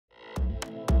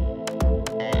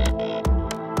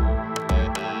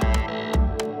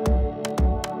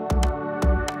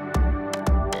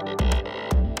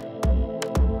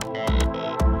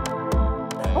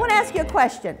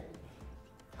question.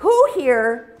 Who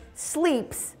here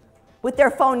sleeps with their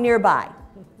phone nearby?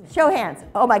 Show hands.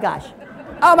 Oh my gosh.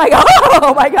 Oh my God.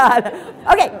 Oh my God.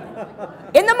 Okay.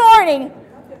 In the morning,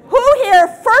 who here,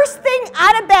 first thing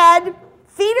out of bed,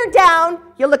 feet are down,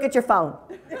 you look at your phone?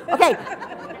 Okay.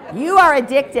 You are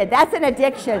addicted. That's an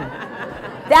addiction.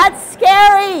 That's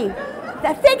scary.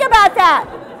 Think about that.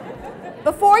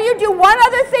 Before you do one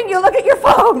other thing, you look at your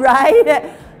phone,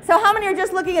 right? So how many are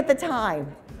just looking at the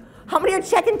time? How many are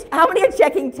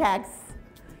checking texts,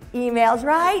 emails,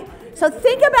 right? So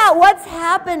think about what's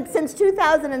happened since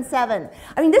 2007.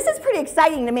 I mean, this is pretty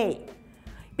exciting to me.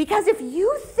 Because if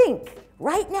you think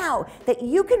right now that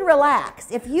you can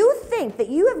relax, if you think that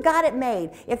you have got it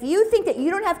made, if you think that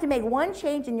you don't have to make one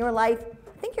change in your life,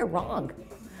 I think you're wrong.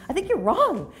 I think you're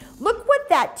wrong. Look what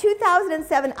that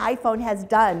 2007 iPhone has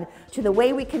done to the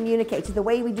way we communicate, to the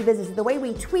way we do business, to the way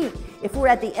we tweet if we're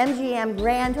at the MGM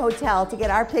Grand Hotel to get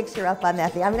our picture up on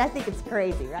that thing. I mean, I think it's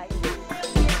crazy, right?